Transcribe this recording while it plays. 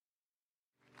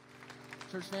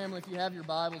Church family, if you have your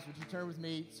Bibles, would you turn with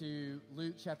me to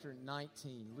Luke chapter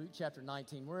 19? Luke chapter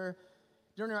 19. We're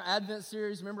during our Advent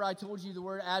series. Remember, I told you the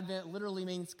word Advent literally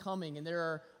means coming, and there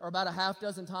are about a half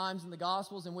dozen times in the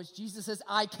Gospels in which Jesus says,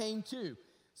 I came too.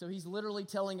 So he's literally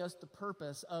telling us the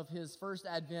purpose of his first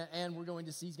Advent, and we're going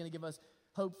to see he's going to give us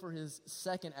hope for his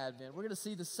second Advent. We're going to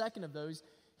see the second of those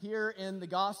here in the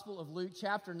Gospel of Luke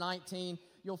chapter 19.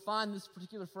 You'll find this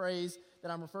particular phrase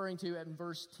that I'm referring to in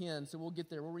verse 10. So we'll get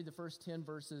there. We'll read the first 10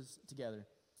 verses together.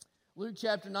 Luke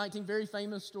chapter 19, very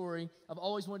famous story. I've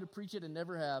always wanted to preach it and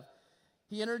never have.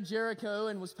 He entered Jericho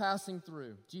and was passing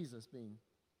through, Jesus being.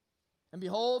 And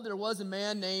behold, there was a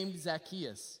man named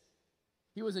Zacchaeus.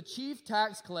 He was a chief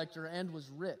tax collector and was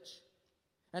rich.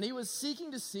 And he was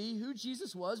seeking to see who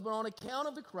Jesus was, but on account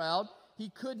of the crowd, he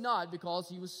could not because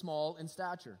he was small in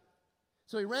stature.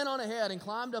 So he ran on ahead and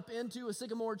climbed up into a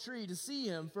sycamore tree to see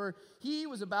him, for he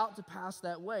was about to pass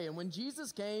that way. And when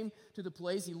Jesus came to the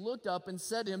place, he looked up and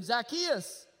said to him,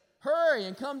 Zacchaeus, hurry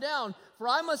and come down, for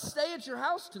I must stay at your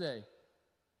house today.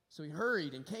 So he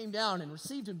hurried and came down and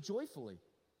received him joyfully.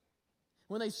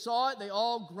 When they saw it, they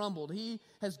all grumbled. He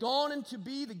has gone in to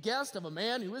be the guest of a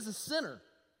man who is a sinner.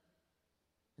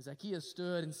 And Zacchaeus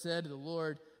stood and said to the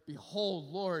Lord,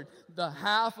 Behold, Lord, the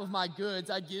half of my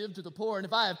goods I give to the poor, and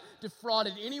if I have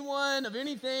defrauded anyone of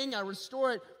anything, I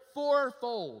restore it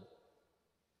fourfold.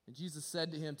 And Jesus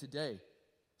said to him, Today,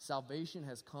 salvation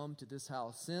has come to this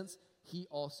house, since he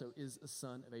also is a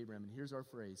son of Abraham. And here's our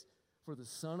phrase, for the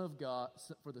Son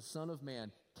of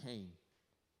Man came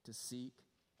to seek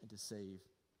and to save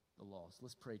the lost.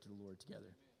 Let's pray to the Lord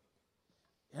together.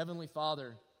 Heavenly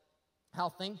Father, how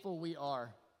thankful we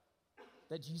are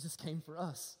that Jesus came for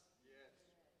us.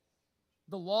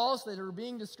 The lost that are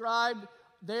being described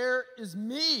there is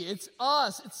me. It's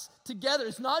us. It's together.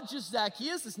 It's not just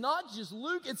Zacchaeus. It's not just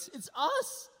Luke. It's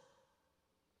us.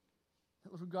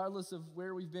 Regardless of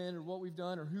where we've been or what we've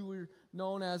done or who we're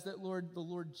known as, that Lord, the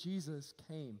Lord Jesus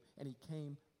came, and he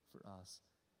came for us.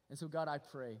 And so, God, I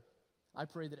pray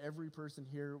that every person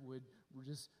here would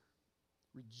just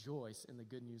rejoice in the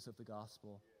good news of the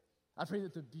gospel. I pray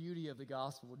that the beauty of the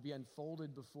gospel would be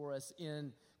unfolded before us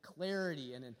in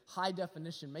clarity and in high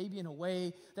definition, maybe in a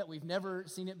way that we've never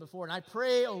seen it before. And I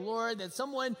pray, oh Lord, that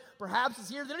someone perhaps is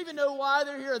here, they don't even know why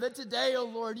they're here, that today, oh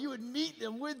Lord, you would meet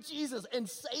them with Jesus and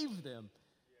save them.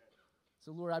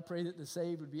 So Lord, I pray that the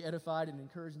saved would be edified and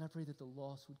encouraged, and I pray that the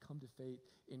lost would come to faith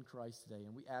in Christ today.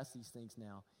 And we ask these things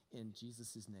now in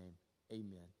Jesus' name.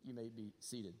 Amen. You may be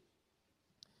seated.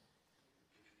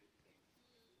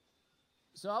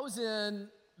 So I was in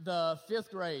the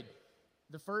 5th grade,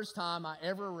 the first time I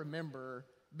ever remember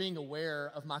being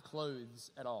aware of my clothes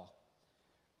at all.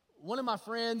 One of my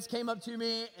friends came up to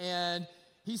me and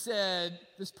he said,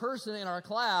 this person in our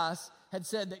class had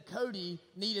said that Cody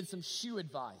needed some shoe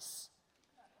advice.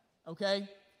 Okay?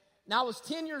 Now I was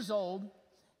 10 years old,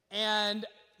 and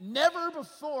never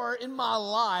before in my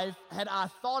life had I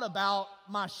thought about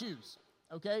my shoes.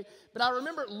 Okay? But I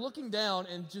remember looking down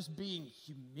and just being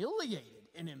humiliated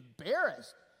and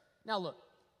embarrassed. Now look,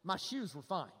 my shoes were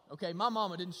fine, okay? My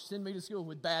mama didn't send me to school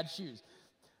with bad shoes.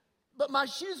 But my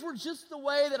shoes were just the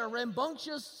way that a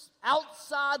rambunctious,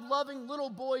 outside-loving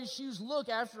little boy's shoes look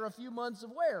after a few months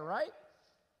of wear, right?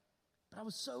 But I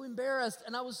was so embarrassed,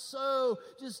 and I was so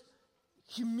just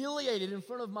humiliated in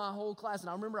front of my whole class. And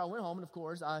I remember I went home, and of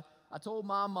course, I told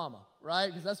my mama, right?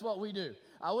 Because that's what we do.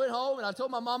 I went home and I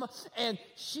told my mama, and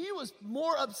she was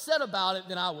more upset about it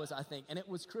than I was, I think. And it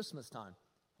was Christmas time.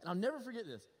 And I'll never forget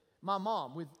this. My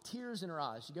mom, with tears in her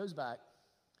eyes, she goes back,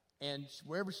 and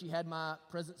wherever she had my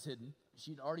presents hidden,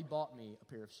 she'd already bought me a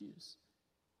pair of shoes.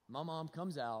 My mom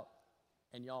comes out,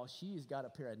 and y'all, she's got a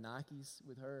pair of Nikes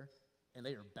with her, and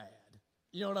they are bad.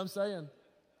 You know what I'm saying?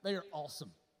 They are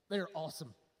awesome. They are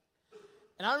awesome.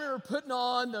 And I remember putting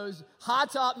on those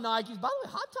high-top Nikes. By the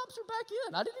way, high-tops are back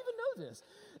in. I didn't even know this.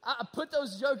 I put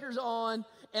those jokers on,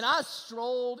 and I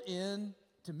strolled in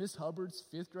to Miss Hubbard's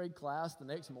 5th grade class the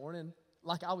next morning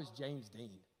like I was James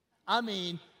Dean. I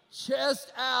mean,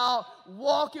 chest out,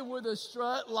 walking with a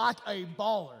strut like a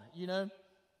baller, you know?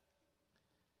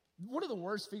 One of the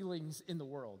worst feelings in the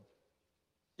world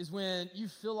is when you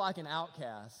feel like an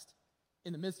outcast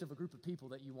in the midst of a group of people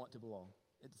that you want to belong,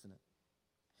 isn't it?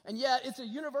 And yet, it's a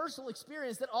universal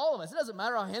experience that all of us, it doesn't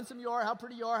matter how handsome you are, how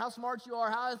pretty you are, how smart you are,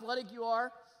 how athletic you are.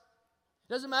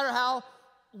 It doesn't matter how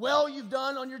well you've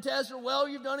done on your test or well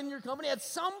you've done in your company. At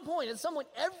some point,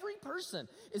 every person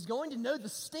is going to know the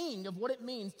sting of what it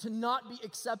means to not be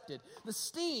accepted, the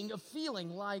sting of feeling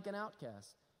like an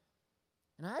outcast.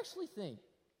 And I actually think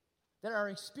that our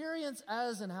experience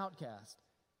as an outcast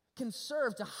can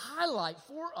serve to highlight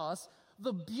for us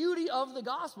the beauty of the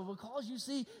gospel, because you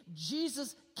see,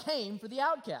 Jesus came for the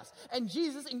outcast. And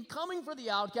Jesus, in coming for the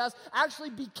outcast,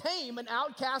 actually became an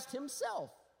outcast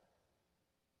himself.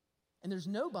 And there's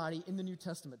nobody in the New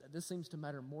Testament that this seems to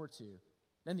matter more to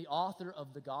than the author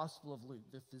of the Gospel of Luke,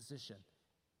 the physician.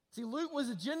 See, Luke was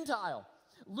a Gentile.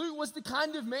 Luke was the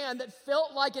kind of man that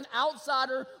felt like an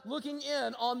outsider looking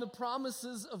in on the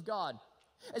promises of God.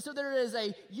 And so there is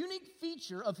a unique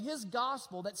feature of his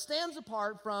gospel that stands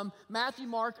apart from Matthew,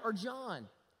 Mark, or John.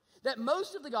 That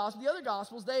most of the other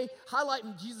gospels, they highlight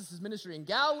Jesus' ministry in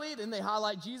Galilee, then they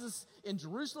highlight Jesus in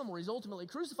Jerusalem where he's ultimately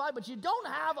crucified, but you don't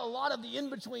have a lot of the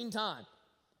in-between time,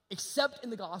 except in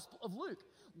the Gospel of Luke.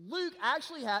 Luke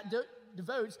actually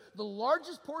devotes the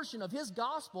largest portion of his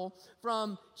gospel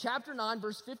from chapter 9,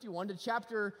 verse 51 to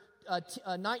chapter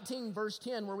 19, verse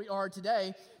 10, where we are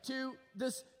today, to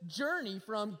this journey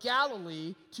from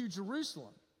Galilee to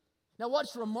Jerusalem. Now,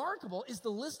 what's remarkable is the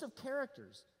list of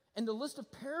characters and the list of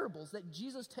parables that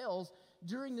Jesus tells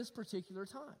during this particular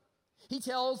time. He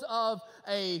tells of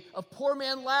poor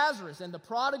man Lazarus and the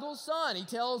prodigal son.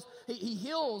 He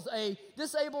heals a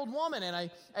disabled woman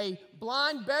and a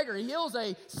blind beggar. He heals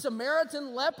a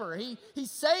Samaritan leper. He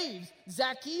saves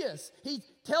Zacchaeus. He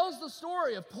tells the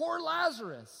story of poor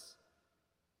Lazarus.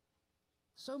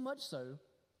 So much so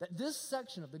that this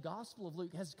section of the Gospel of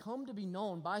Luke has come to be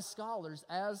known by scholars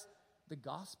as the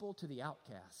Gospel to the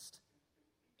Outcast.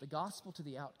 The Gospel to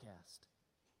the Outcast.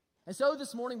 And so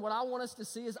this morning, what I want us to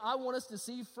see is I want us to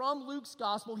see from Luke's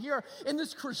gospel here in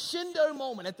this crescendo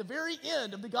moment at the very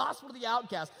end of the gospel to the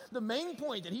outcast, the main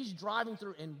point that he's driving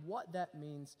through and what that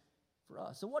means for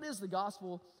us. So what is the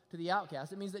gospel to the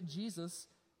outcast? It means that Jesus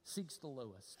seeks the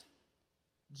lowest.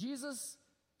 Jesus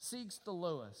seeks the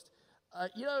lowest.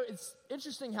 It's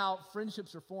interesting how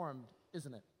friendships are formed,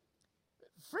 isn't it?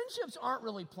 Friendships aren't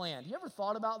really planned. You ever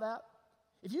thought about that?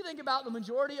 If you think about the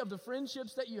majority of the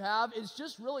friendships that you have, it's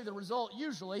just really the result,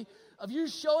 usually, of you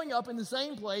showing up in the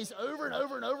same place over and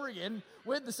over and over again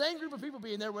with the same group of people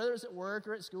being there, whether it's at work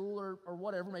or at school or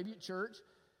whatever, maybe at church.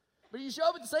 But you show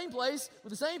up at the same place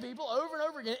with the same people over and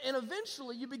over again, and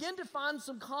eventually you begin to find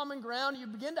some common ground, you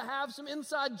begin to have some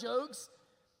inside jokes,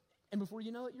 and before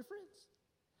you know it, you're friends.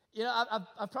 You know,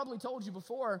 I've probably told you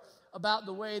before about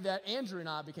the way that Andrew and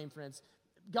I became friends.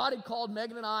 God had called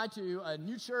Megan and I to a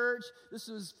new church. This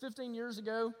was 15 years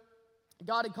ago.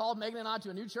 God had called Megan and I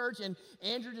to a new church, and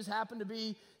Andrew just happened to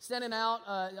be standing out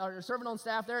or serving on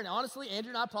staff there. And honestly, Andrew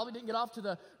and I probably didn't get off to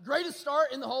the greatest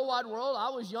start in the whole wide world.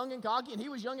 I was young and cocky, and he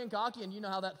was young and cocky, and you know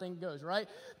how that thing goes, right?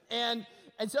 And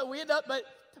so we end up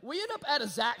at a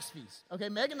Zaxby's. Okay,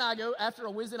 Megan and I go after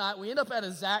a Wednesday night. We end up at a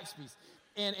Zaxby's.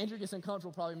 And Andrew gets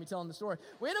uncomfortable probably me telling the story.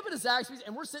 We end up at a Zaxby's,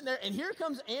 and we're sitting there, and here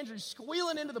comes Andrew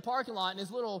squealing into the parking lot in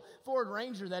his little Ford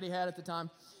Ranger that he had at the time.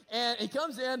 And he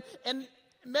comes in, and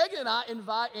Megan and I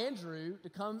invite Andrew to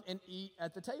come and eat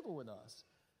at the table with us.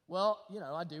 Well,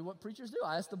 I do what preachers do.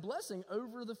 I ask the blessing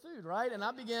over the food, right? And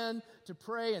I begin to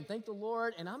pray and thank the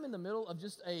Lord, and I'm in the middle of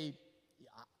just I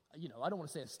don't want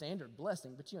to say a standard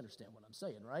blessing, but you understand what I'm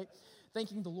saying, right?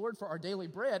 Thanking the Lord for our daily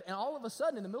bread, and all of a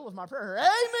sudden, in the middle of my prayer,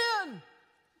 amen!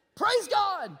 Praise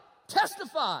God!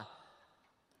 Testify!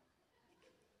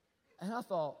 And I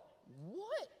thought,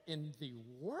 what in the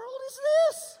world is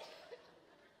this?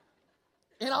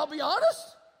 And I'll be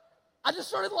honest, I just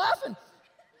started laughing.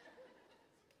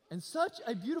 And such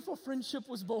a beautiful friendship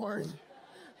was born.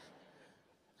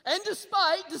 And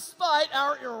despite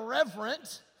our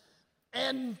irreverent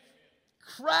and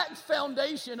cracked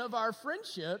foundation of our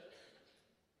friendship,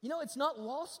 it's not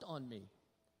lost on me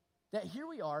that here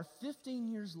we are 15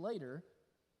 years later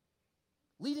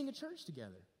leading a church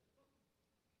together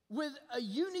with a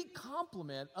unique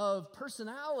complement of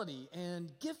personality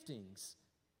and giftings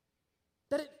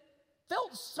that it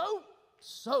felt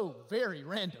so very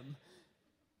random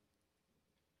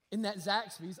in that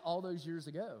Zaxby's all those years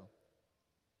ago.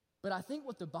 But I think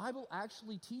what the Bible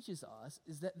actually teaches us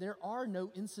is that there are no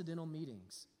incidental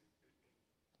meetings,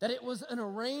 that it was an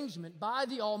arrangement by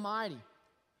the Almighty,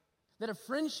 that a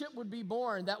friendship would be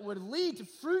born that would lead to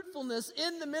fruitfulness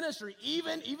in the ministry,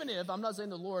 even if, I'm not saying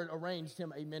the Lord arranged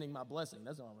him amening my blessing,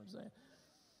 that's not what I'm saying.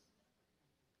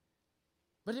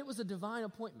 But it was a divine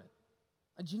appointment.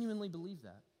 I genuinely believe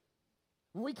that.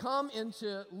 When we come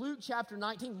into Luke chapter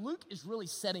 19, Luke is really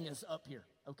setting us up here,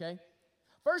 okay?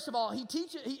 First of all, he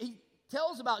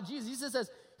tells about Jesus. He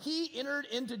says, he entered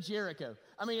into Jericho.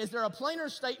 I mean, is there a plainer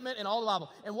statement in all the Bible?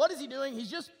 And what is he doing?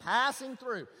 He's just passing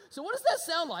through. So what does that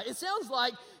sound like? It sounds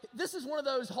like this is one of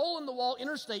those hole-in-the-wall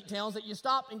interstate towns that you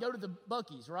stop and go to the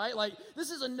Buc-ee's, right? Like,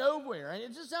 this is a nowhere. And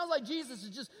it just sounds like Jesus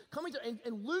is just coming through.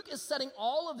 And Luke is setting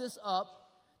all of this up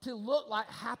to look like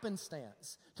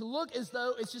happenstance, to look as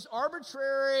though it's just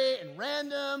arbitrary and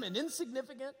random and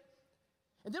insignificant.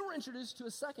 And then we're introduced to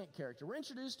a second character. We're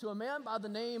introduced to a man by the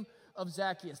name of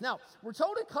Zacchaeus. Now, we're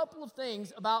told a couple of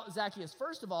things about Zacchaeus.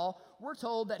 First of all, we're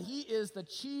told that he is the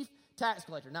chief tax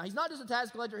collector. Now, he's not just a tax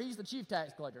collector, he's the chief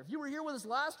tax collector. If you were here with us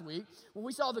last week, when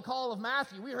we saw the call of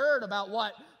Matthew, we heard about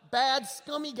what bad,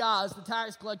 scummy guys the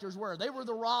tax collectors were. They were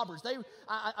the robbers.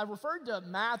 I referred to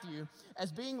Matthew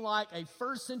as being like a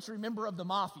first century member of the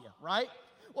mafia, right?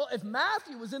 Well, if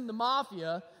Matthew was in the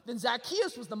mafia, then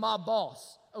Zacchaeus was the mob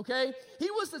boss. Okay?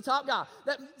 He was the top guy.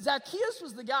 That Zacchaeus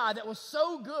was the guy that was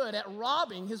so good at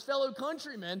robbing his fellow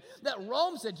countrymen that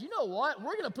Rome said, you know what?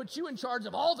 We're going to put you in charge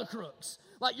of all the crooks.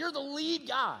 Like, you're the lead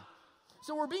guy.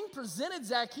 So we're being presented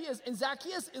Zacchaeus, and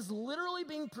Zacchaeus is literally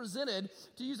being presented,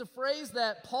 to use a phrase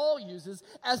that Paul uses,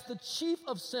 as the chief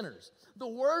of sinners, the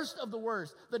worst of the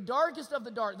worst, the darkest of the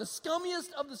dark, the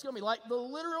scummiest of the scummy, like the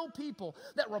literal people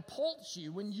that repulse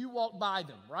you when you walk by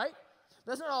them, right?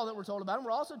 That's not all that we're told about him.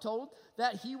 We're also told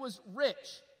that he was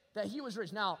rich,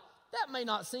 Now, that may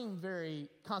not seem very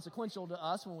consequential to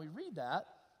us when we read that,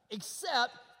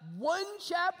 except one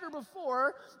chapter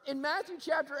before, in Matthew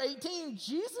chapter 18,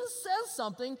 Jesus says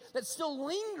something that's still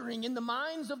lingering in the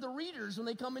minds of the readers when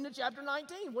they come into chapter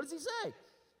 19. What does he say?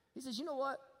 He says, you know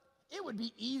what? It would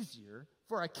be easier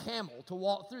for a camel to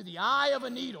walk through the eye of a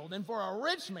needle than for a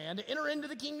rich man to enter into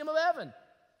the kingdom of heaven.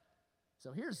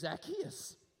 So here's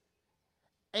Zacchaeus.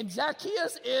 And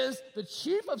Zacchaeus is the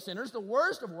chief of sinners, the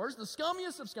worst of worst, the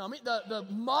scummiest of scummy, the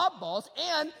mob boss,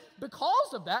 and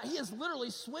because of that, he has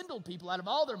literally swindled people out of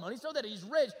all their money so that he's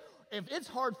rich. If it's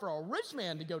hard for a rich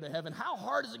man to go to heaven, how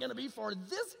hard is it going to be for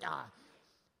this guy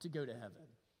to go to heaven?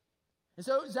 And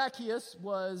so Zacchaeus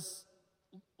was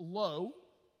low,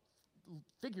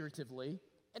 figuratively.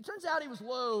 It turns out he was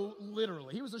low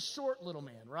literally. He was a short little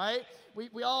man, right?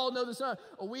 We all know the song,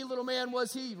 a wee little man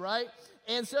was he, right?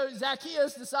 And so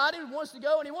Zacchaeus decided he wants to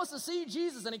go and he wants to see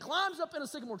Jesus, and he climbs up in a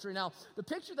sycamore tree. Now, the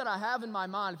picture that I have in my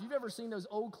mind, if you've ever seen those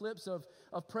old clips of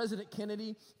President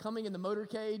Kennedy coming in the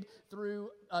motorcade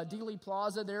through Dealey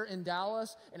Plaza there in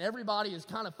Dallas, and everybody is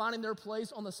kind of finding their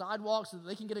place on the sidewalk so that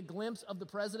they can get a glimpse of the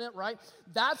president, right?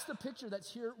 That's the picture that's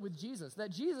here with Jesus,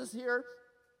 that Jesus here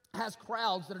has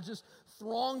crowds that are just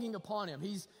thronging upon him.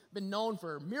 He's been known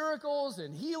for miracles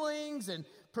and healings and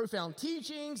profound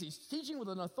teachings. He's teaching with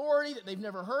an authority that they've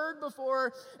never heard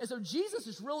before. And so Jesus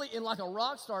is really in like a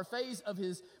rock star phase of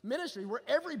his ministry where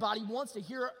everybody wants to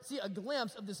see a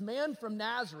glimpse of this man from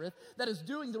Nazareth that is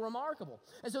doing the remarkable.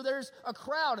 And so there's a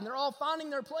crowd and they're all finding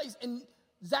their place, and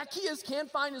Zacchaeus can't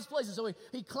find his place. And so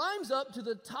he climbs up to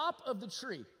the top of the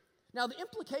tree. Now, the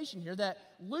implication here that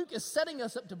Luke is setting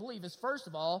us up to believe is, first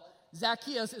of all,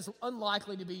 Zacchaeus is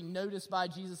unlikely to be noticed by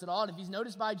Jesus at all. And if he's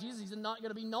noticed by Jesus, he's not going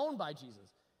to be known by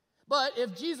Jesus. But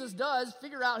if Jesus does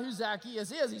figure out who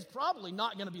Zacchaeus is, he's probably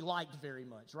not going to be liked very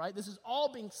much, right? This is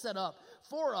all being set up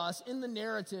for us in the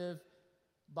narrative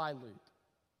by Luke.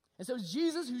 And so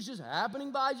Jesus, who's just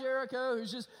happening by Jericho,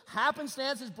 who's just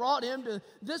happenstance has brought him to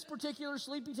this particular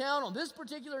sleepy town on this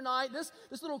particular night,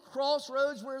 this little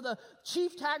crossroads where the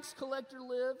chief tax collector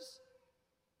lives,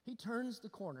 he turns the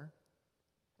corner,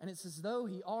 and it's as though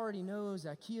he already knows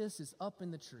Zacchaeus is up in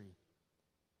the tree.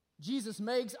 Jesus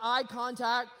makes eye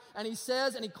contact, and he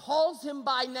says, and he calls him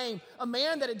by name, a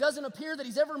man that it doesn't appear that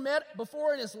he's ever met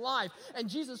before in his life. And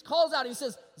Jesus calls out, and he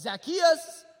says,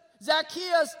 Zacchaeus,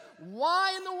 Zacchaeus,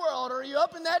 why in the world are you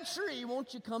up in that tree?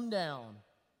 Won't you come down?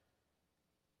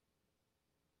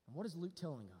 And what is Luke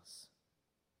telling us?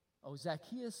 Oh,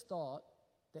 Zacchaeus thought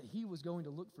that he was going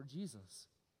to look for Jesus,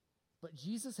 but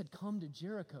Jesus had come to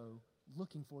Jericho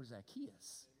looking for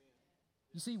Zacchaeus.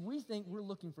 You see, we think we're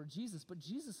looking for Jesus, but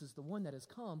Jesus is the one that has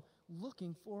come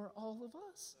looking for all of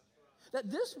us.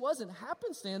 That this wasn't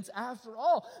happenstance after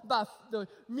all, by the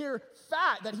mere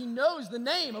fact that he knows the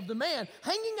name of the man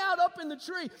hanging out up in the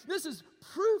tree. This is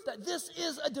proof that this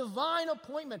is a divine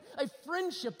appointment, a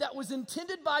friendship that was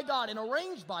intended by God and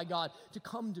arranged by God to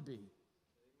come to be.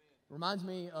 It reminds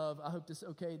me of, I hope this is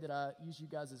okay that I use you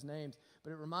guys' names,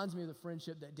 but it reminds me of the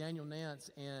friendship that Daniel Nance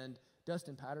and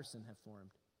Dustin Patterson have formed.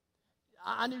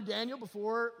 I knew Daniel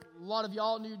before a lot of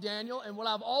y'all knew Daniel, and what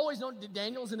I've always known,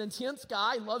 Daniel is an intense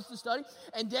guy, he loves to study,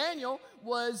 and Daniel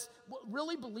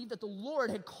really believed that the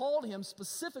Lord had called him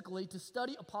specifically to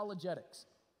study apologetics.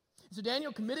 So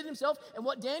Daniel committed himself, and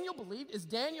what Daniel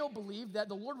believed that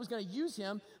the Lord was going to use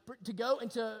him to go and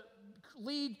to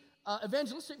lead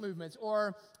evangelistic movements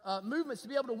or movements to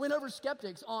be able to win over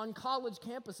skeptics on college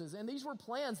campuses. And these were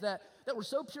plans that were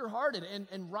so pure-hearted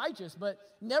and righteous, but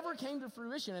never came to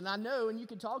fruition. And I know, and you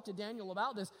can talk to Daniel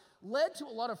about this, led to a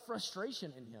lot of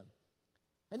frustration in him.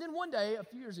 And then one day, a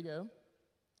few years ago,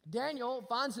 Daniel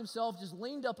finds himself just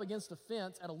leaned up against a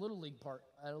fence at a little league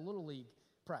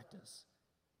practice.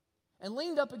 And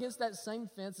leaned up against that same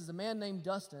fence is a man named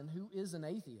Dustin, who is an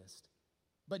atheist.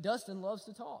 But Dustin loves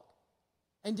to talk.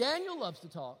 And Daniel loves to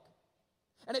talk.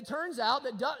 And it turns out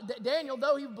that Daniel,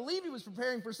 though he believed he was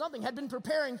preparing for something, had been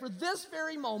preparing for this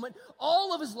very moment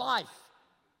all of his life.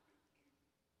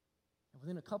 And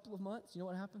within a couple of months, you know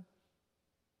what happened?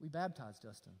 We baptized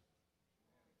Dustin.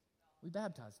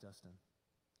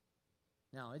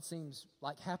 Now, it seems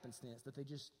like happenstance that they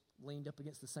just leaned up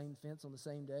against the same fence on the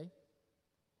same day.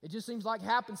 It just seems like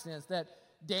happenstance that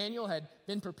Daniel had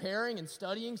been preparing and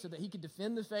studying so that he could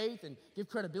defend the faith and give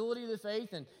credibility to the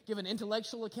faith and give an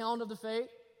intellectual account of the faith.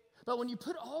 But when you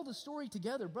put all the story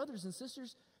together, brothers and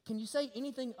sisters, can you say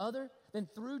anything other than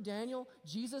through Daniel,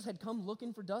 Jesus had come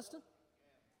looking for Dustin?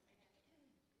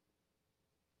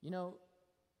 You know,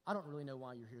 I don't really know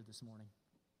why you're here this morning.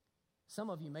 Some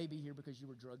of you may be here because you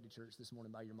were drugged to church this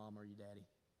morning by your mom or your daddy.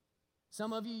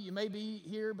 Some of you may be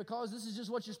here because this is just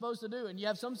what you're supposed to do, and you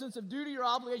have some sense of duty or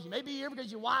obligation. You may be here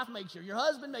because your wife makes you, your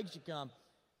husband makes you come.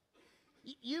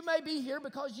 You may be here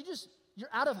because you're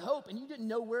out of hope, and you didn't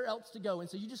know where else to go, and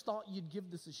so you just thought you'd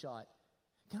give this a shot.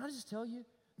 Can I just tell you,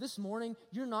 this morning,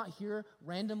 you're not here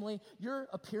randomly. Your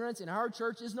appearance in our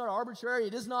church is not arbitrary.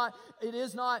 It is not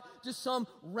just some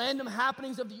random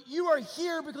happenings of you are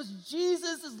here because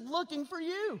Jesus is looking for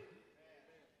you.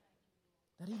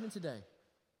 That even today,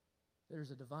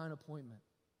 there's a divine appointment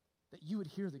that you would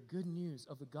hear the good news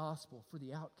of the gospel for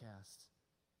the outcasts.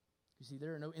 You see,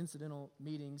 there are no incidental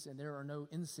meetings and there are no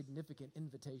insignificant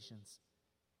invitations.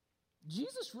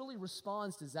 Jesus really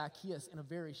responds to Zacchaeus in a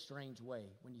very strange way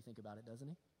when you think about it, doesn't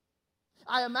he?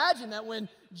 I imagine that when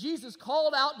Jesus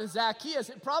called out to Zacchaeus,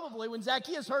 it probably, when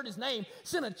Zacchaeus heard his name,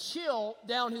 sent a chill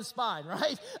down his spine,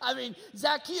 right? I mean,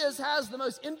 Zacchaeus has the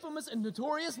most infamous and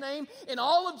notorious name in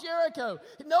all of Jericho.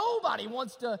 Nobody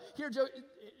wants to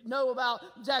know about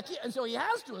Zacchaeus. And so he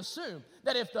has to assume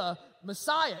that if the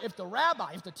Messiah, if the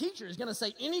rabbi, if the teacher is going to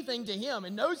say anything to him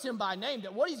and knows him by name,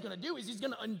 that what he's going to do is he's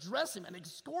going to undress him and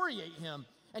excoriate him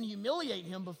and humiliate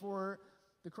him before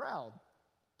the crowd.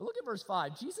 But look at verse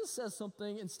 5. Jesus says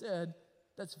something instead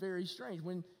that's very strange.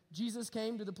 When Jesus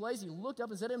came to the place, he looked up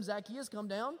and said to him, Zacchaeus, come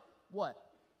down. What?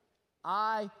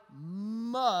 I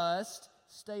must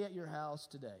stay at your house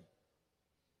today.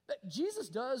 Jesus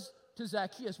does to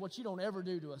Zacchaeus what you don't ever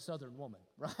do to a southern woman,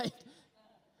 right?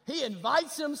 He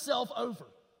invites himself over,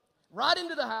 right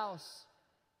into the house.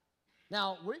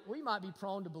 Now, we might be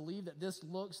prone to believe that this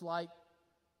looks like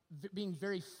being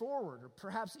very forward or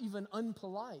perhaps even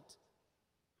unpolite.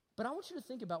 But I want you to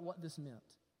think about what this meant.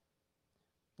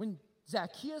 When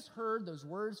Zacchaeus heard those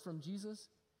words from Jesus,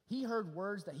 he heard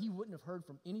words that he wouldn't have heard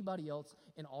from anybody else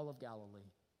in all of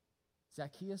Galilee.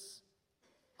 Zacchaeus,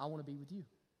 I want to be with you.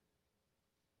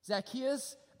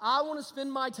 Zacchaeus, I want to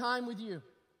spend my time with you.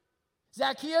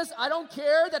 Zacchaeus, I don't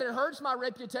care that it hurts my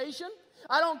reputation.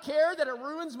 I don't care that it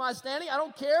ruins my standing. I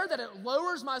don't care that it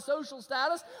lowers my social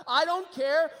status. I don't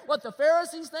care what the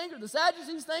Pharisees think or the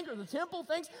Sadducees think or the temple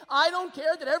thinks. I don't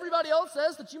care that everybody else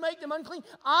says that you make them unclean.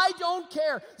 I don't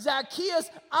care. Zacchaeus,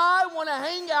 I want to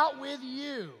hang out with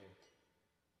you.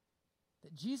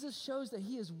 That Jesus shows that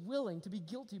he is willing to be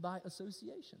guilty by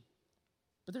association.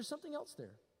 But there's something else there.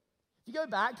 If you go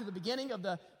back to the beginning of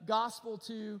the gospel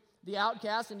to the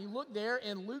outcasts and you look there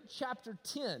in Luke chapter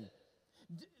 10,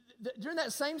 during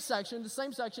that same section, the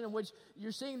same section in which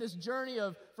you're seeing this journey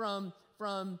of from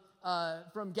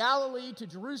Galilee to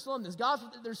Jerusalem, this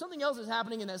gospel, there's something else that's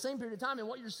happening in that same period of time. And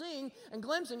what you're seeing and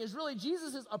glimpsing is really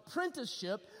Jesus'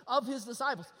 apprenticeship of his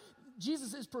disciples.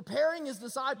 Jesus is preparing his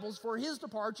disciples for his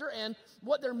departure and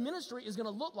what their ministry is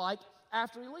going to look like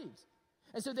after he leaves.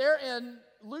 And so there in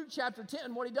Luke chapter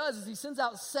 10, what he does is he sends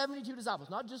out 72 disciples,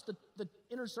 not just the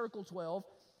inner circle 12,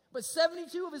 but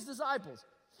 72 of his disciples.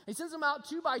 He sends them out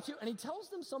 2 by 2, and he tells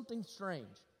them something strange.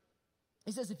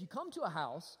 He says, if you come to a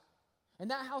house, and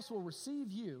that house will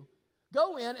receive you,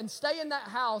 go in and stay in that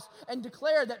house and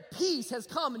declare that peace has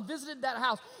come and visited that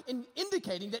house,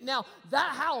 indicating that now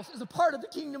that house is a part of the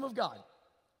kingdom of God.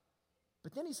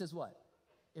 But then he says what?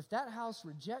 If that house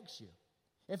rejects you,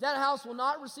 if that house will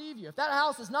not receive you, if that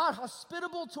house is not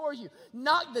hospitable toward you,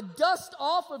 knock the dust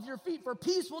off of your feet, for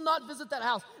peace will not visit that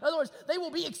house. In other words, they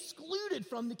will be excluded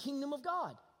from the kingdom of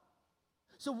God.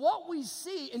 So what we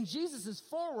see in Jesus'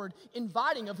 forward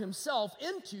inviting of himself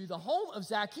into the home of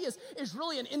Zacchaeus is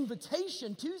really an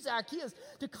invitation to Zacchaeus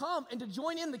to come and to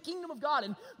join in the kingdom of God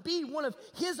and be one of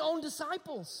his own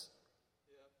disciples.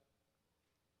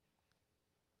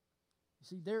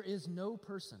 You see, there is no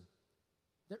person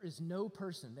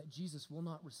that Jesus will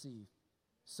not receive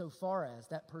so far as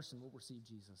that person will receive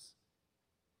Jesus.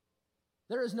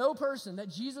 There is no person that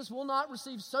Jesus will not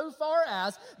receive so far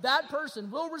as that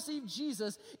person will receive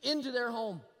Jesus into their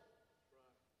home.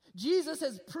 Jesus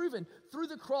has proven through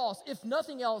the cross, if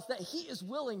nothing else, that he is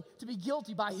willing to be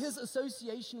guilty by his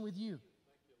association with you.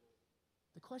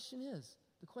 The question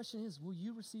is, will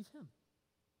you receive him?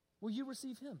 Will you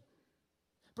receive him?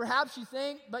 Perhaps you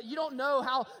think, but you don't know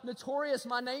how notorious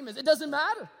my name is. It doesn't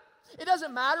matter. It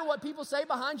doesn't matter what people say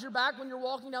behind your back when you're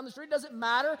walking down the street. It doesn't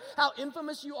matter how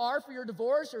infamous you are for your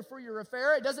divorce or for your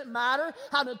affair. It doesn't matter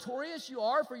how notorious you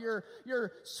are for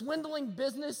your swindling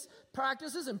business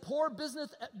practices and poor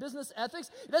business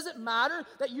ethics. It doesn't matter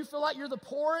that you feel like you're the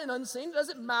poor and unseen. It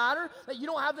doesn't matter that you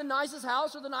don't have the nicest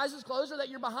house or the nicest clothes or that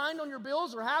you're behind on your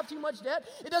bills or have too much debt.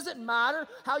 It doesn't matter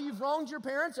how you've wronged your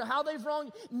parents or how they've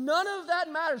wronged you. None of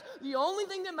that matters. The only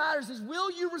thing that matters is,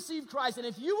 will you receive Christ? And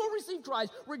if you will receive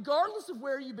Christ, regardless of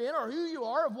where you've been or who you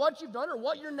are, of what you've done or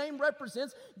what your name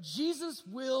represents, Jesus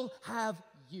will have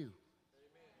you.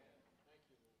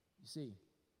 You see,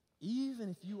 even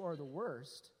if you are the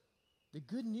worst, the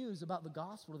good news about the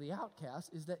gospel of the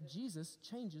outcast is that Jesus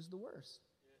changes the worst.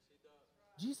 Yes,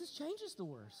 he does. Jesus changes the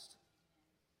worst.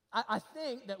 I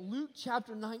think that Luke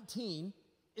chapter 19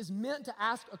 is meant to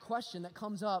ask a question that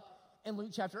comes up in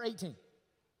Luke chapter 18.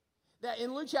 That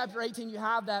in Luke chapter 18, you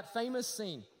have that famous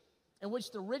scene in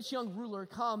which the rich young ruler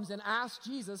comes and asks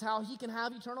Jesus how he can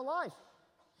have eternal life.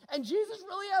 And Jesus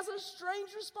really has a strange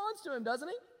response to him, doesn't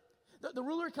he? The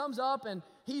ruler comes up, and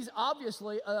he's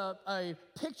obviously a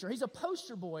picture. He's a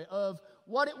poster boy of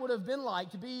what it would have been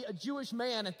like to be a Jewish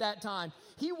man at that time.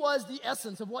 He was the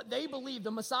essence of what they believed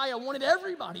the Messiah wanted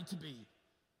everybody to be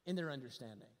in their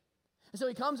understanding. And so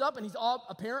he comes up, and he's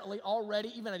apparently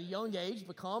already, even at a young age,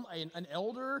 become an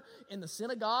elder in the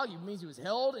synagogue. It means he was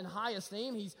held in high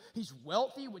esteem. He's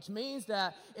wealthy, which means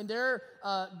that in their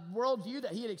worldview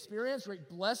that he had experienced great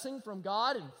blessing from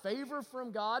God and favor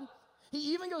from God.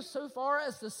 He even goes so far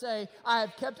as to say, I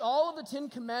have kept all of the 10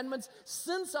 commandments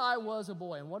since I was a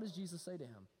boy. And what does Jesus say to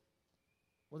him?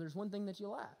 Well, there's one thing that you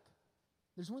lack.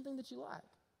 There's one thing that you lack.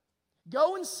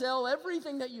 Go and sell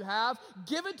everything that you have,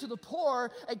 give it to the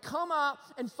poor, and come out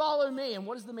and follow me. And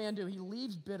what does the man do? He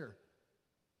leaves bitter.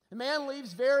 The man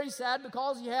leaves very sad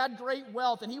because he had great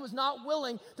wealth, and he was not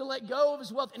willing to let go of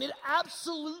his wealth. And it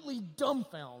absolutely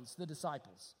dumbfounds the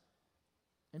disciples.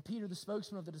 And Peter, the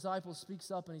spokesman of the disciples, speaks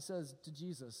up and he says to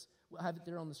Jesus, we'll have it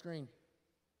there on the screen,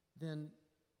 then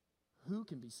who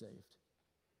can be saved?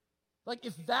 Like,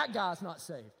 if that guy's not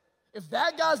saved, if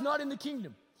that guy's not in the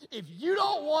kingdom, if you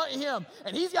don't want him,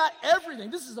 and he's got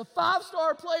everything, this is a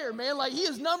 5-star player, man, like he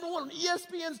is number one on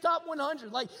ESPN's top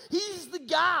 100, like he's the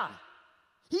guy.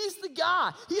 He's the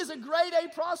guy. He is a grade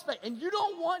A prospect, and you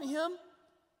don't want him,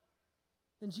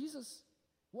 then Jesus,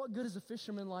 what good is a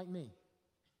fisherman like me?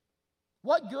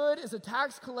 What good is a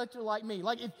tax collector like me?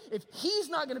 Like, if he's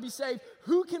not going to be saved,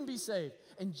 who can be saved?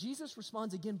 And Jesus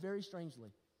responds again very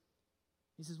strangely.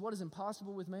 He says, what is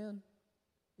impossible with man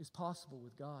is possible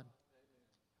with God.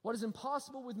 What is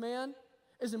impossible with man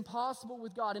is impossible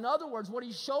with God. In other words, what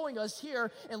he's showing us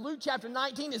here in Luke chapter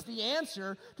 19 is the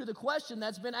answer to the question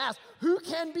that's been asked. Who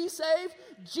can be saved?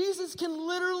 Jesus can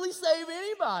literally save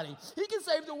anybody. He can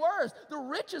save the worst. The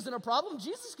rich isn't a problem.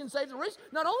 Jesus can save the rich.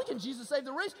 Not only can Jesus save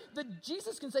the rich,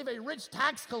 Jesus can save a rich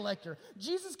tax collector.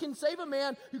 Jesus can save a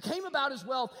man who came about his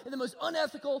wealth in the most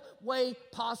unethical way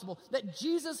possible. That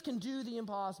Jesus can do the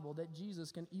impossible. That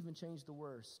Jesus can even change the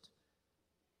worst.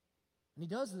 And he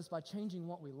does this by changing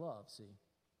what we love, see.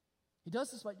 He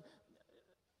does this by...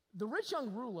 The rich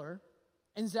young ruler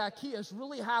and Zacchaeus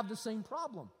really have the same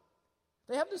problem.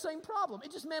 They have the same problem.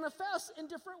 It just manifests in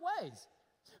different ways.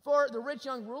 For the rich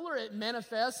young ruler, it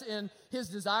manifests in his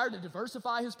desire to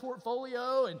diversify his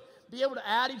portfolio and be able to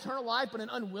add eternal life, but an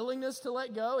unwillingness to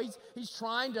let go. He's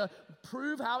trying to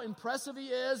prove how impressive he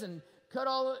is and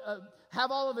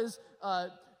have all of his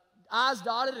I's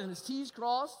dotted and his T's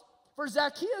crossed. For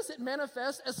Zacchaeus, it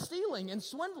manifests as stealing and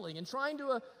swindling and trying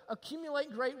to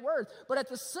accumulate great worth. But at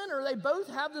the center, they both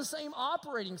have the same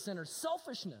operating center: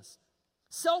 selfishness,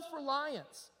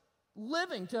 self-reliance,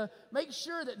 living to make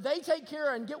sure that they take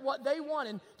care and get what they want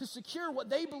and to secure what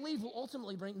they believe will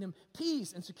ultimately bring them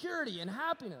peace and security and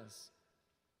happiness.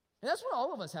 And that's what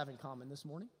all of us have in common this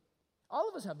morning. All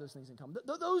of us have those things in common.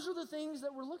 Those are the things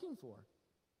that we're looking for.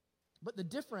 But the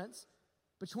difference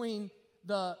between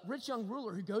the rich young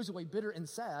ruler who goes away bitter and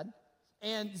sad,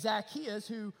 and Zacchaeus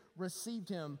who received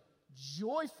him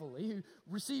joyfully, who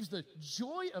receives the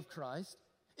joy of Christ,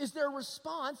 is their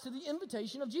response to the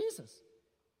invitation of Jesus.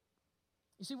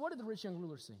 You see, what did the rich young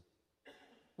ruler see?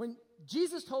 When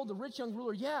Jesus told the rich young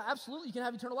ruler, yeah, absolutely, you can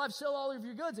have eternal life, sell all of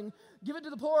your goods and give it to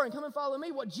the poor and come and follow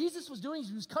me, what Jesus was doing is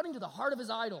he was cutting to the heart of his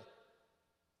idol.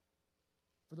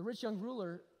 For the rich young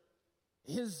ruler,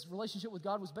 his relationship with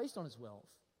God was based on his wealth.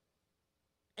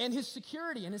 And his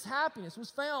security and his happiness was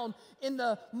found in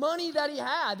the money that he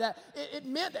had. That it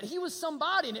meant that he was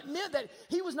somebody, and it meant that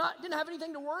he didn't have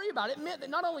anything to worry about. It meant that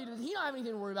not only did he not have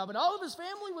anything to worry about, but all of his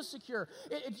family was secure.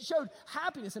 It showed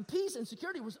happiness and peace and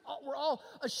security were all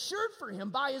assured for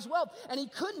him by his wealth, and he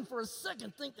couldn't for a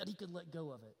second think that he could let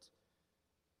go of it.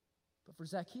 But for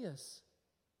Zacchaeus,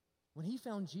 when he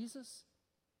found Jesus,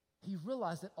 he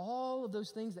realized that all of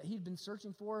those things that he'd been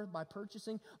searching for by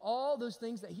purchasing, all those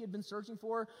things that he had been searching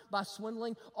for by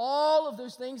swindling, all of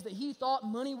those things that he thought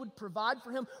money would provide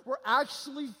for him were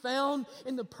actually found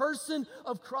in the person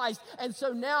of Christ. And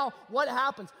so now what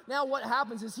happens? Now what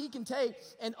happens is he can take,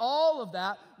 and all of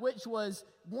that, which was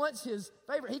once his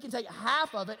favorite, he can take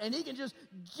half of it and he can just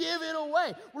give it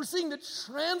away. We're seeing the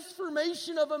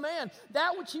transformation of a man.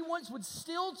 That which he once would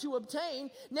steal to obtain,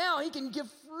 now he can give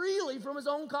freely from his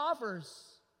own coffers.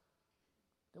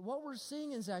 That what we're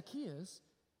seeing in Zacchaeus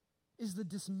is the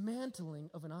dismantling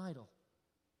of an idol.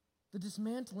 The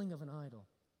dismantling of an idol.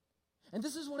 And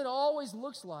this is what it always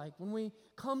looks like when we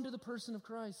come to the person of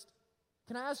Christ.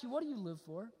 Can I ask you, what do you live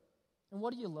for? And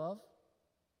what do you love?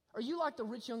 Are you like the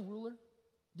rich young ruler?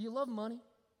 Do you love money?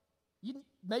 You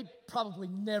may probably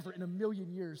never in a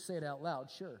million years say it out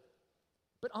loud, sure.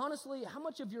 But honestly, how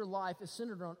much of your life is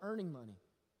centered on earning money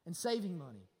and saving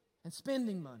money and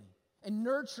spending money and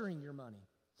nurturing your money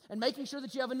and making sure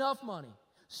that you have enough money?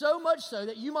 So much so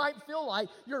that you might feel like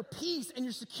your peace and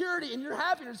your security and your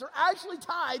happiness are actually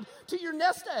tied to your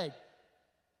nest egg.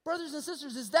 Brothers and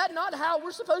sisters, is that not how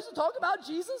we're supposed to talk about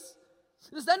Jesus?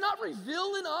 Does that not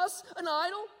reveal in us an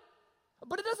idol?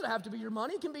 But it doesn't have to be your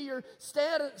money. It can be your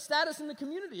status in the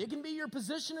community. It can be your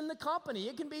position in the company.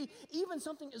 It can be even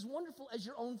something as wonderful as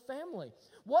your own family.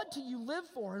 What do you live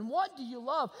for and what do you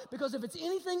love? Because if it's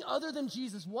anything other than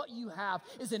Jesus, what you have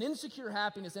is an insecure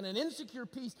happiness and an insecure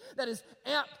peace that is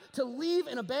apt to leave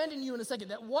and abandon you in a second.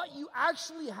 That what you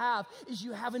actually have is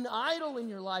you have an idol in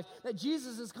your life, that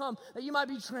Jesus has come, that you might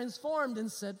be transformed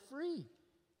and set free.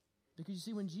 Because you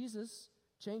see, when Jesus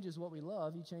changes what we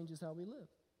love, he changes how we live.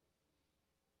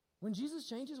 When Jesus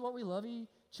changes what we love, he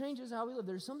changes how we live.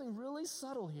 There's something really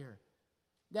subtle here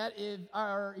that if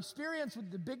our experience with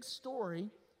the big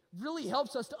story really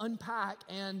helps us to unpack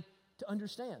and to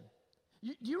understand.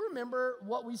 Do you remember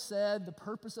what we said the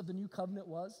purpose of the new covenant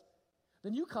was? The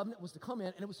new covenant was to come in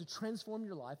and it was to transform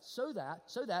your life so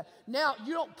that now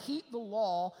you don't keep the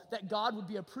law that God would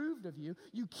be approved of you.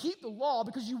 You keep the law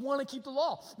because you want to keep the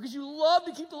law, because you love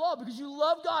to keep the law, because you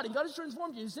love God, and God has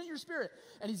transformed you. He sent your spirit,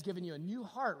 and he's given you a new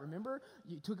heart. Remember,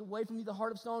 you took away from you the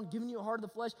heart of stone, given you a heart of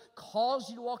the flesh, caused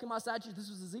you to walk in my statutes.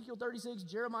 This was Ezekiel 36,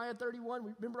 Jeremiah 31.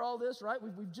 We remember all this, right?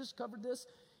 We've just covered this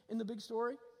in the big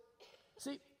story.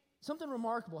 See, something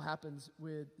remarkable happens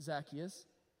with Zacchaeus.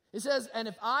 It says, and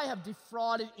if I have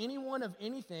defrauded anyone of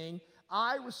anything,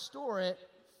 I restore it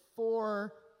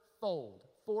fourfold.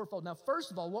 Fourfold. Now,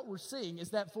 first of all, what we're seeing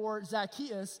is that for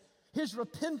Zacchaeus, his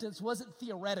repentance wasn't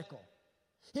theoretical.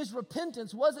 His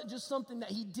repentance wasn't just something that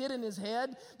he did in his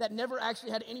head that never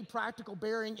actually had any practical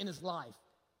bearing in his life.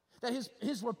 That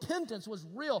his repentance was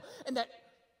real, and that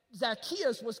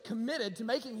Zacchaeus was committed to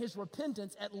making his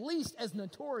repentance at least as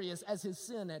notorious as his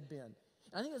sin had been.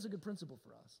 And I think that's a good principle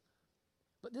for us.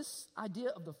 But this idea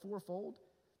of the fourfold,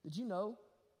 did you know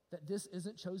that this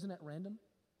isn't chosen at random?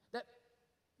 That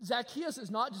Zacchaeus is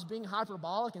not just being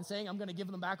hyperbolic and saying, I'm going to give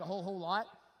them back a whole lot.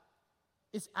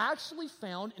 It's actually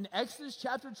found in Exodus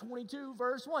chapter 22,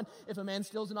 verse 1. If a man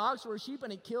steals an ox or a sheep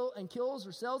and kills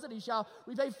or sells it, he shall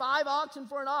repay 5 oxen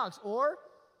for an ox, or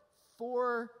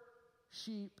 4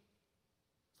 sheep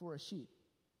for a sheep.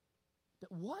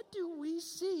 But what do we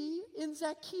see in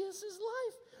Zacchaeus'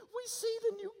 life? We see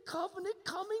the new covenant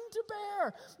coming to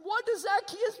bear. What does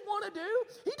Zacchaeus want to do?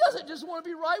 He doesn't just want to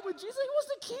be right with Jesus. He wants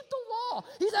to keep the law.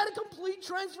 He's had a complete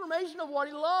transformation of what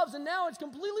he loves, and now it's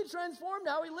completely transformed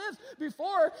how he lives.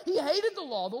 Before, he hated the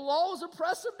law. The law was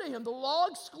oppressive to him. The law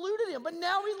excluded him, but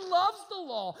now he loves the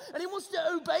law, and he wants to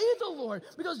obey the Lord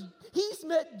because he's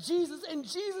met Jesus, and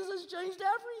Jesus has changed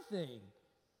everything.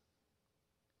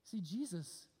 See,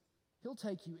 Jesus, he'll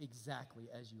take you exactly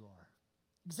as you are.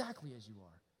 Exactly as you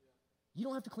are. You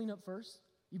don't have to clean up first.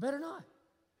 You better not.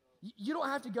 You don't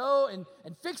have to go and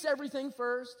fix everything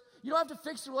first. You don't have to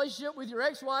fix the relationship with your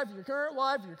ex-wife, or your current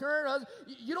wife, or your current husband.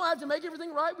 You don't have to make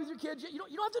everything right with your kids. You don't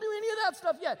have to do any of that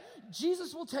stuff yet.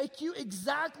 Jesus will take you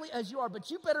exactly as you are,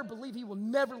 but you better believe he will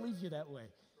never leave you that way.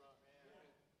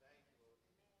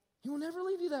 He will never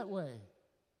leave you that way.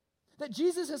 That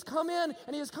Jesus has come in,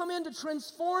 and he has come in to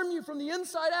transform you from the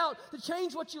inside out, to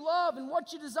change what you love and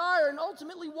what you desire and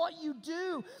ultimately what you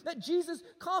do. That Jesus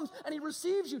comes and he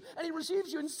receives you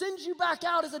and sends you back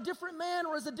out as a different man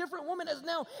or as a different woman, as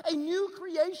now a new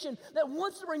creation that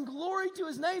wants to bring glory to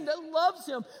his name, that loves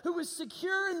him, who is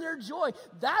secure in their joy.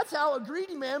 That's how a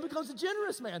greedy man becomes a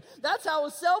generous man. That's how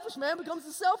a selfish man becomes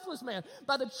a selfless man,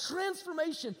 by the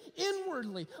transformation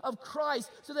inwardly of Christ,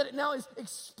 so that it now is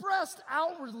expressed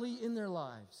outwardly in their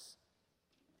lives.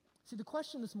 See, the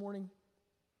question this morning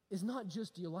is not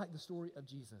just, do you like the story of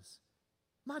Jesus?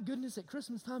 My goodness, at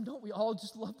Christmas time, don't we all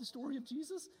just love the story of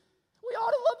Jesus? We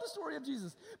ought to love the story of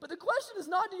Jesus. But the question is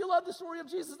not, do you love the story of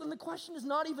Jesus? And the question is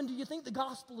not even, do you think the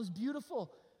gospel is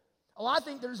beautiful? Oh, I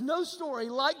think there's no story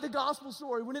like the gospel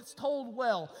story when it's told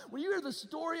well. When you hear the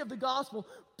story of the gospel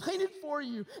painted for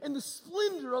you in the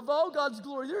splendor of all God's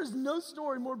glory, there is no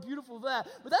story more beautiful than that.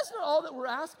 But that's not all that we're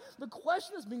asked. The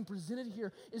question that's being presented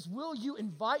here is, will you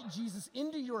invite Jesus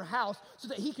into your house so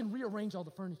that he can rearrange all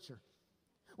the furniture?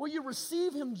 Will you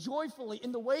receive him joyfully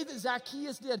in the way that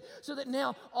Zacchaeus did, so that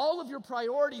now all of your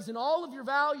priorities and all of your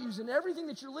values and everything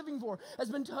that you're living for has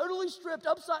been totally flipped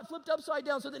upside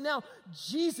down, so that now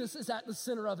Jesus is at the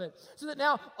center of it, so that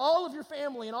now all of your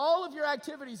family and all of your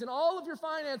activities and all of your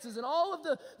finances and all of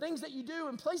the things that you do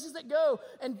and places that go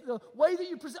and the way that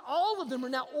you present, all of them are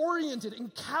now oriented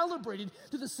and calibrated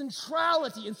to the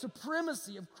centrality and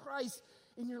supremacy of Christ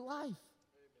in your life.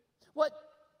 What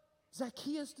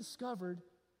Zacchaeus discovered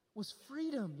was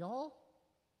freedom, y'all.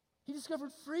 He discovered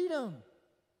freedom.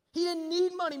 He didn't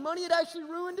need money. Money had actually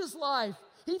ruined his life.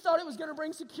 He thought it was going to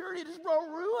bring security. It just brought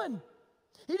ruin.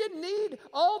 He didn't need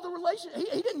all the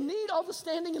he didn't need all the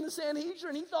standing in the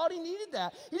Sanhedrin. He thought he needed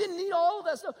that. He didn't need all of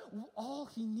that stuff. All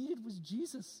he needed was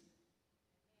Jesus.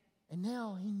 And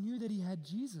now he knew that he had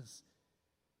Jesus.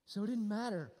 So it didn't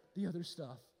matter the other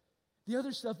stuff. The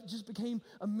other stuff just became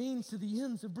a means to the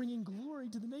ends of bringing glory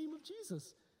to the name of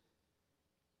Jesus.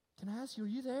 Can I ask you, are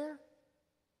you there?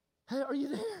 Hey, are you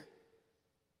there?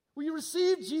 Will you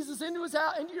receive Jesus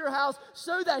into your house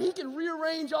so that he can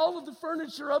rearrange all of the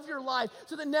furniture of your life,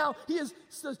 so that now he is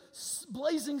the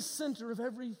blazing center of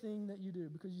everything that you do?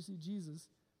 Because you see, Jesus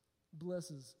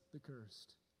blesses the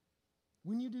cursed.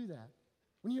 When you do that,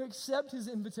 when you accept his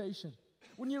invitation,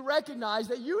 when you recognize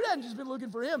that you hadn't just been looking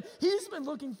for him, he's been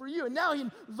looking for you, and now he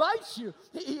invites you.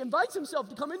 He invites himself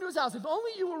to come into his house. If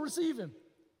only you will receive him.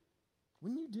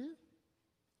 When you do,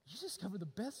 you discover the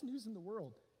best news in the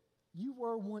world. You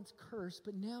were once cursed,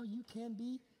 but now you can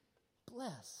be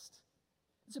blessed.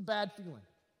 It's a bad feeling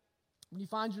when you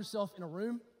find yourself in a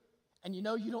room and you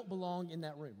know you don't belong in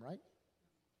that room, right?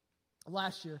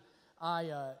 Last year,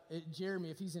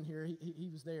 Jeremy, if he's in here, he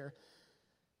was there.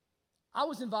 I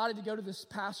was invited to go to this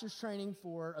pastor's training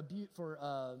for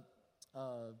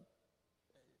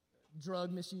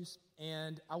drug misuse,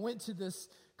 and I went to this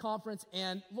conference,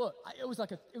 and look, it was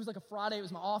like a Friday. It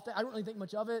was my off day. I didn't really think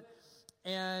much of it,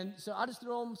 and so I just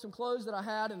threw on some clothes that I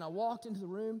had, and I walked into the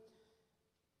room.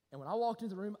 And when I walked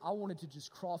into the room, I wanted to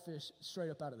just crawfish straight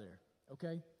up out of there.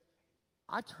 Okay,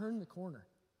 I turned the corner,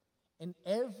 and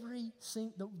every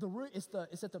single the room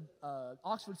it's at the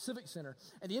Oxford Civic Center,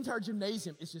 and the entire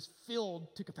gymnasium is just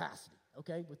filled to capacity.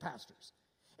 Okay, with pastors,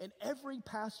 and every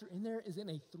pastor in there is in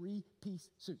a 3-piece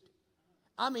suit.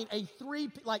 I mean,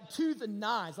 like to the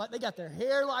nines. Like, they got their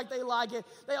hair like they like it.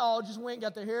 They all just went and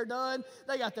got their hair done.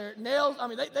 They got their nails. I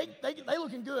mean, they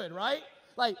looking good, right?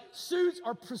 Like, suits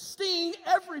are pristine.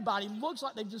 Everybody looks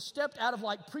like they've just stepped out of,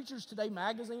 like, Preachers Today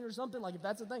magazine or something, like, if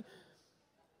that's a thing.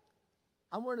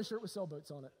 I'm wearing a shirt with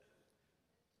sailboats on it.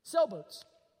 Sailboats,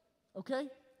 okay?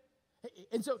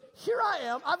 And so here I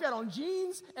am. I've got on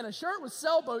jeans and a shirt with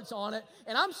sailboats on it,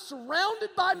 and I'm surrounded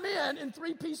by men in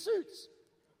 3-piece suits.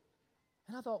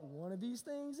 And I thought, one of these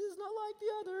things is not like the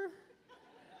other.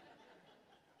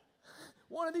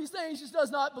 One of these things just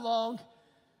does not belong,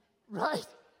 right?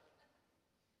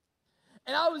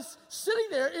 And I was sitting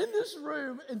there in this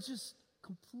room and just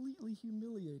completely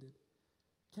humiliated.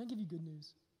 Can I give you good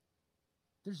news?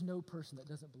 There's no person that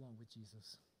doesn't belong with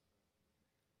Jesus.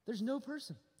 There's no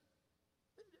person.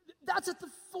 That's at the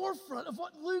forefront of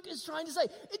what Luke is trying to say.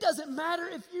 It doesn't matter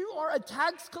if you are a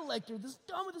tax collector, the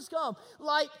scum of the scum,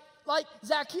 like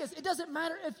Zacchaeus. It doesn't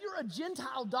matter if you're a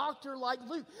Gentile doctor like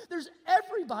Luke.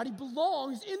 Everybody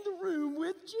belongs in the room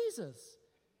with Jesus.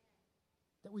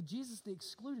 That with Jesus, the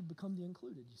excluded become the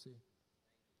included, you see.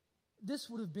 This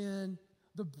would have been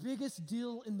the biggest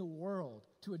deal in the world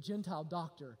to a Gentile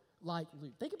doctor like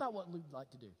Luke. Think about what Luke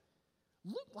liked to do.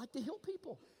 Luke liked to heal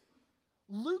people.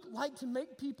 Luke liked to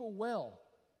make people well.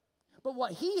 But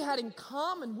what he had in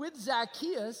common with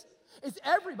Zacchaeus It's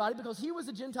everybody, because he was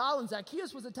a Gentile and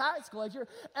Zacchaeus was a tax collector.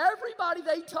 Everybody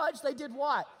they touched, they did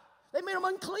what? They made them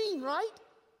unclean, right?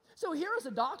 So here is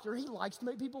a doctor. He likes to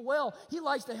make people well. He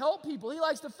likes to help people. He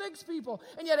likes to fix people.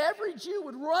 And yet every Jew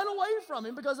would run away from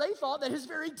him because they thought that his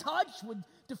very touch would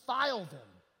defile them.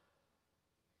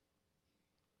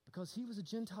 Because he was a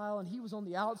Gentile and he was on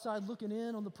the outside looking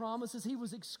in on the promises. He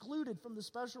was excluded from the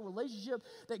special relationship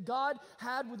that God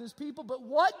had with his people. But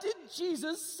what did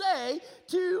Jesus say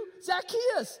to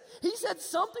Zacchaeus? He said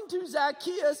something to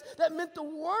Zacchaeus that meant the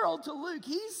world to Luke.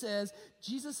 He says,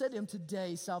 Jesus said to him,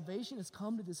 today salvation has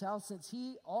come to this house, since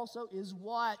he also is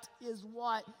what? Is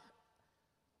what?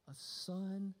 A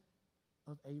son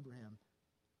of Abraham.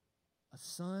 A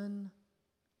son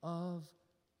of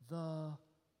the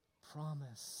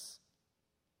promise.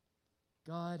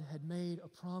 God had made a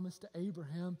promise to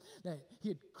Abraham that he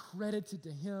had credited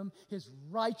to him his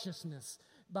righteousness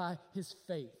by his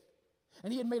faith.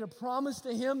 And he had made a promise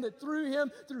to him that through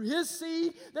him, through his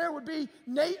seed, there would be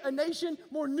a nation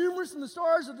more numerous than the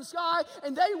stars of the sky,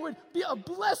 and they would be a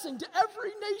blessing to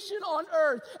every nation on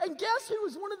earth. And guess who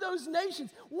was one of those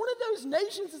nations? One of those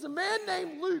nations is a man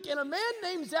named Luke and a man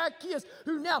named Zacchaeus,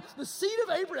 who now the seed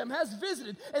of Abraham has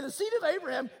visited. And the seed of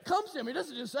Abraham comes to him. He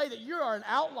doesn't just say that you are an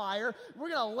outlier, we're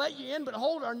going to let you in but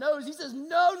hold our nose. He says,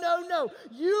 no, no, no.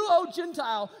 You, O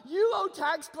Gentile, you, O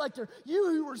tax collector, you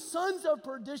who were sons of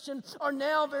perdition, are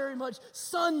now very much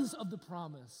sons of the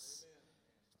promise.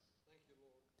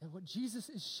 And what Jesus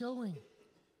is showing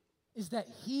is that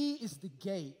he is the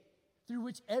gate through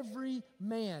which every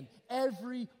man,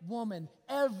 every woman,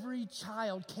 every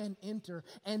child can enter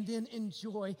and then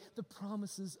enjoy the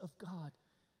promises of God.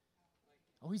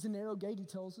 Oh, he's a narrow gate, he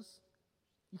tells us.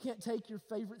 You can't take your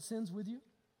favorite sins with you.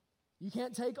 You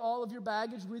can't take all of your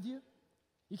baggage with you.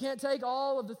 You can't take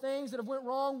all of the things that have went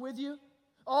wrong with you.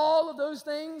 All of those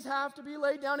things have to be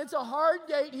laid down. It's a hard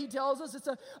gate, he tells us. It's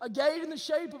a gate in the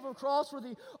shape of a cross where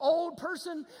the old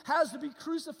person has to be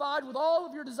crucified with all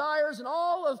of your desires and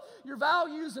all of your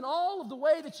values and all of the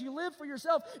way that you live for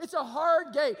yourself. It's a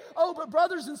hard gate. Oh, but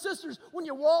brothers and sisters, when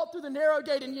you walk through the narrow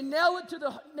gate and you nail it to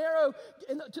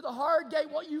the hard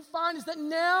gate, what you find is that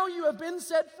now you have been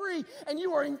set free and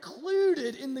you are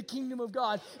included in the kingdom of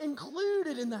God,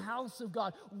 included in the house of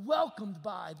God, welcomed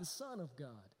by the Son of God.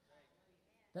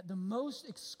 That the most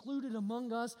excluded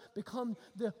among us become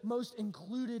the most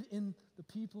included in the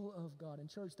people of God. And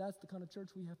church, that's the kind of church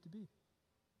we have to be.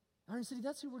 Iron City,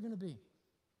 that's who we're going to be.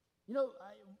 You know,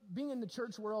 being in the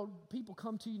church world, people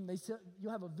come to you and they say, you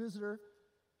have a visitor,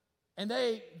 and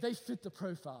they fit the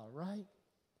profile, right?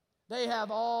 They have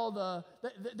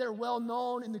they're well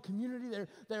known in the community.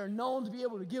 They're known to be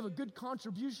able to give a good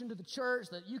contribution to the church,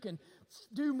 that you can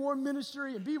do more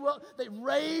ministry and be well. They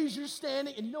raise your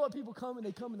standing. And you know what? People come and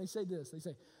they say this. They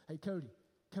say, hey,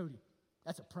 Cody,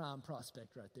 that's a prime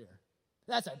prospect right there.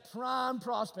 That's a prime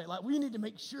prospect. Like, we need to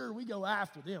make sure we go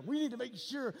after them. We need to make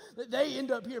sure that they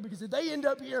end up here, because if they end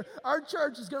up here, our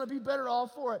church is going to be better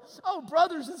off for it. Oh,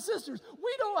 brothers and sisters,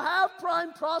 we don't have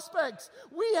prime prospects.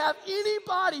 We have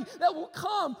anybody that will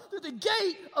come through the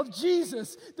gate of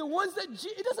Jesus. The ones that,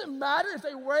 it doesn't matter if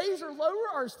they raise or lower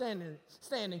our standing.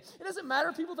 It doesn't matter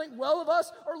if people think well of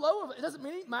us or low of it. It doesn't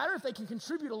matter if they can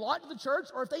contribute a lot to the church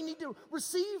or if they need to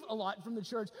receive a lot from the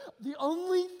church. The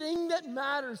only thing that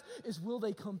matters is, will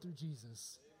they come through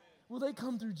Jesus? Will they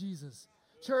come through Jesus?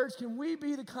 Church, can we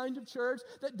be the kind of church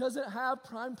that doesn't have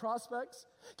prime prospects?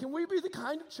 Can we be the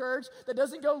kind of church that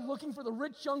doesn't go looking for the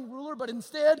rich young ruler, but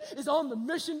instead is on the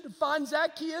mission to find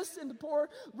Zacchaeus and the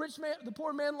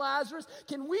poor man Lazarus?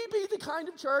 Can we be the kind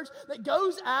of church that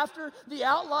goes after the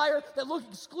outlier that look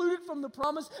excluded from the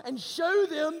promise and show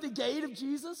them the gate of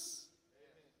Jesus?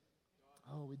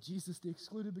 Oh, with Jesus, the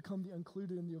excluded become the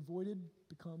included and the avoided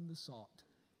become the sought.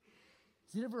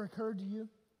 Has it ever occurred to you,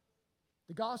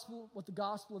 what the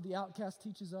gospel of the outcast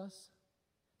teaches us?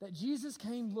 That Jesus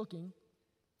came looking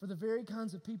for the very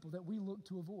kinds of people that we look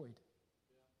to avoid.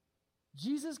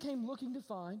 Jesus came looking to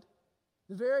find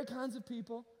the very kinds of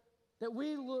people that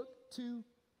we look to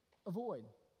avoid.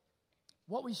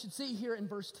 What we should see here in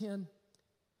verse 10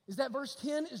 is that verse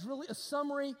 10 is really a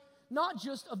summary, not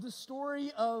just of the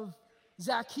story of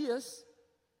Zacchaeus,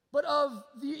 but of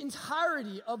the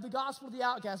entirety of the gospel of the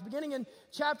outcast, beginning in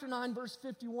chapter 9, verse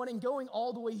 51, and going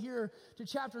all the way here to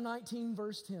chapter 19,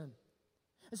 verse 10.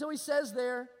 And so he says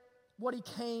there what he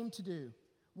came to do,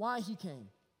 why he came.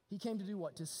 He came to do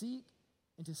what? To seek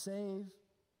and to save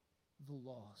the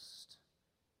lost.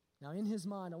 Now, in his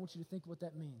mind, I want you to think what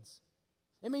that means.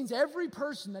 It means every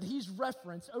person that he's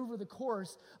referenced over the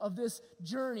course of this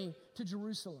journey to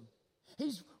Jerusalem.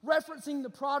 He's referencing the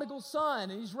prodigal son,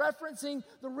 and he's referencing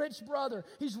the rich brother.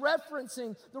 He's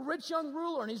referencing the rich young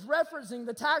ruler, and he's referencing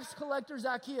the tax collector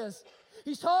Zacchaeus.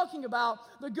 He's talking about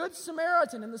the good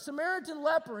Samaritan and the Samaritan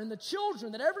leper and the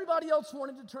children that everybody else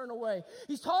wanted to turn away.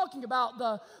 He's talking about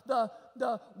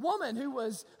the woman who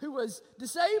was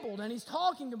disabled, and he's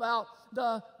talking about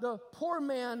the poor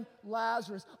man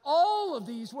Lazarus. All of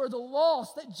these were the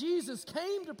lost that Jesus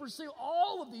came to pursue.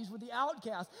 All of these were the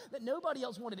outcasts that nobody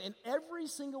else wanted, and every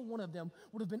single one of them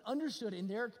would have been understood in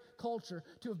their culture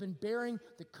to have been bearing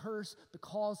the curse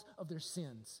because of their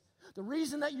sins. The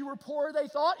reason that you were poor, they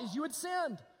thought, is you had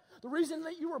sinned. The reason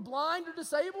that you were blind or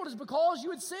disabled is because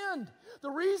you had sinned. The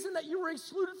reason that you were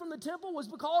excluded from the temple was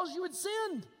because you had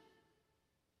sinned.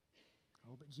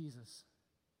 Oh, but Jesus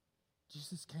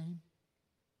came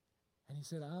and he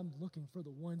said, I'm looking for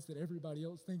the ones that everybody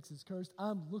else thinks is cursed.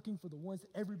 I'm looking for the ones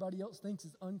that everybody else thinks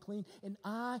is unclean, and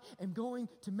I am going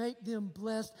to make them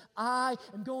blessed. I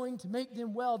am going to make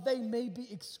them well. They may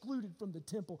be excluded from the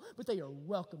temple, but they are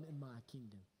welcome in my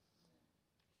kingdom.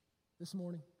 This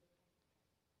morning,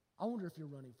 I wonder if you're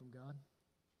running from God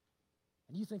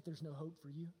and you think there's no hope for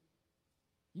you.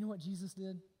 You know what Jesus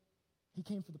did? He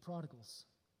came for the prodigals.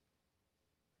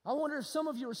 I wonder if some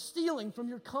of you are stealing from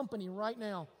your company right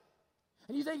now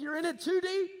and you think you're in it too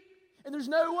deep and there's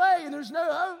no way and there's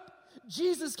no hope.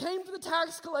 Jesus came for the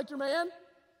tax collector, man.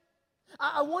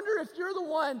 I wonder if you're the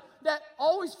one that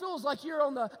always feels like you're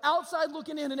on the outside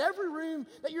looking in every room,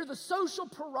 that you're the social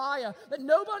pariah, that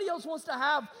nobody else wants to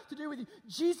have to do with you.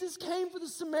 Jesus came for the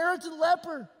Samaritan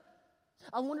leper.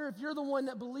 I wonder if you're the one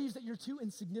that believes that you're too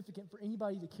insignificant for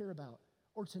anybody to care about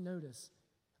or to notice.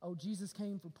 Oh, Jesus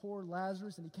came for poor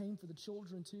Lazarus, and he came for the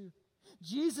children too.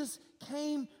 Jesus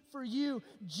came for you.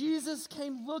 Jesus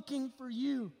came looking for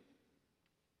you.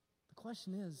 The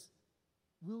question is,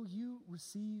 will you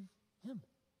receive him?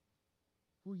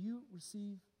 Will you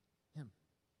receive him?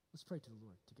 Let's pray to the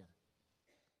Lord together.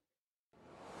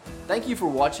 Thank you for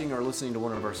watching or listening to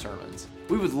one of our sermons.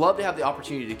 We would love to have the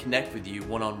opportunity to connect with you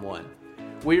one-on-one.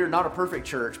 We are not a perfect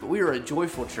church, but we are a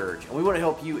joyful church, and we want to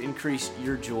help you increase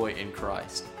your joy in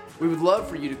Christ. We would love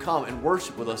for you to come and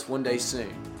worship with us one day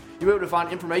soon. You'll be able to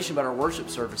find information about our worship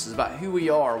services, about who we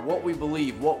are, what we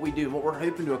believe, what we do, and what we're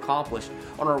hoping to accomplish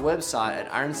on our website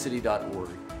at ironcity.org.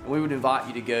 And we would invite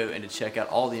you to go and to check out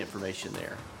all the information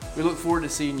there. We look forward to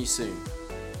seeing you soon.